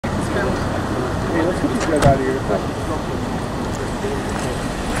Get out of here.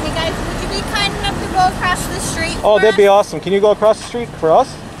 Hey guys, would you be kind enough to go across the street? Oh, that'd be awesome. Can you go across the street for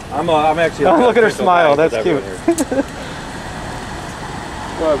us? I'm actually. Oh, look at her smile. That's cute.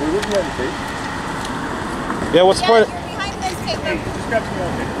 What, we were behind the tape? Yeah, what's the point? You're behind this tape. Just grab some more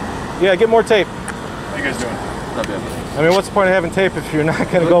tape. Yeah, get more tape. How you guys doing? Not bad. I mean, what's the point of having tape if you're not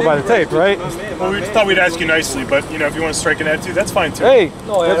going to go by the tape, right? Well, we thought we'd ask you nicely, but you know, if you want to strike an attitude, that's fine too. Hey,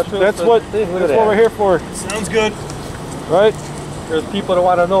 that's what we're here for, Sounds good. right? There's people that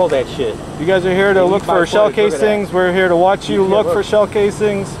want to know that shit. You guys are here to look for shell casings. We're here to watch you look for shell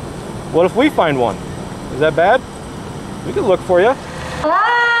casings. What if we find one? Is that bad? We can look for you.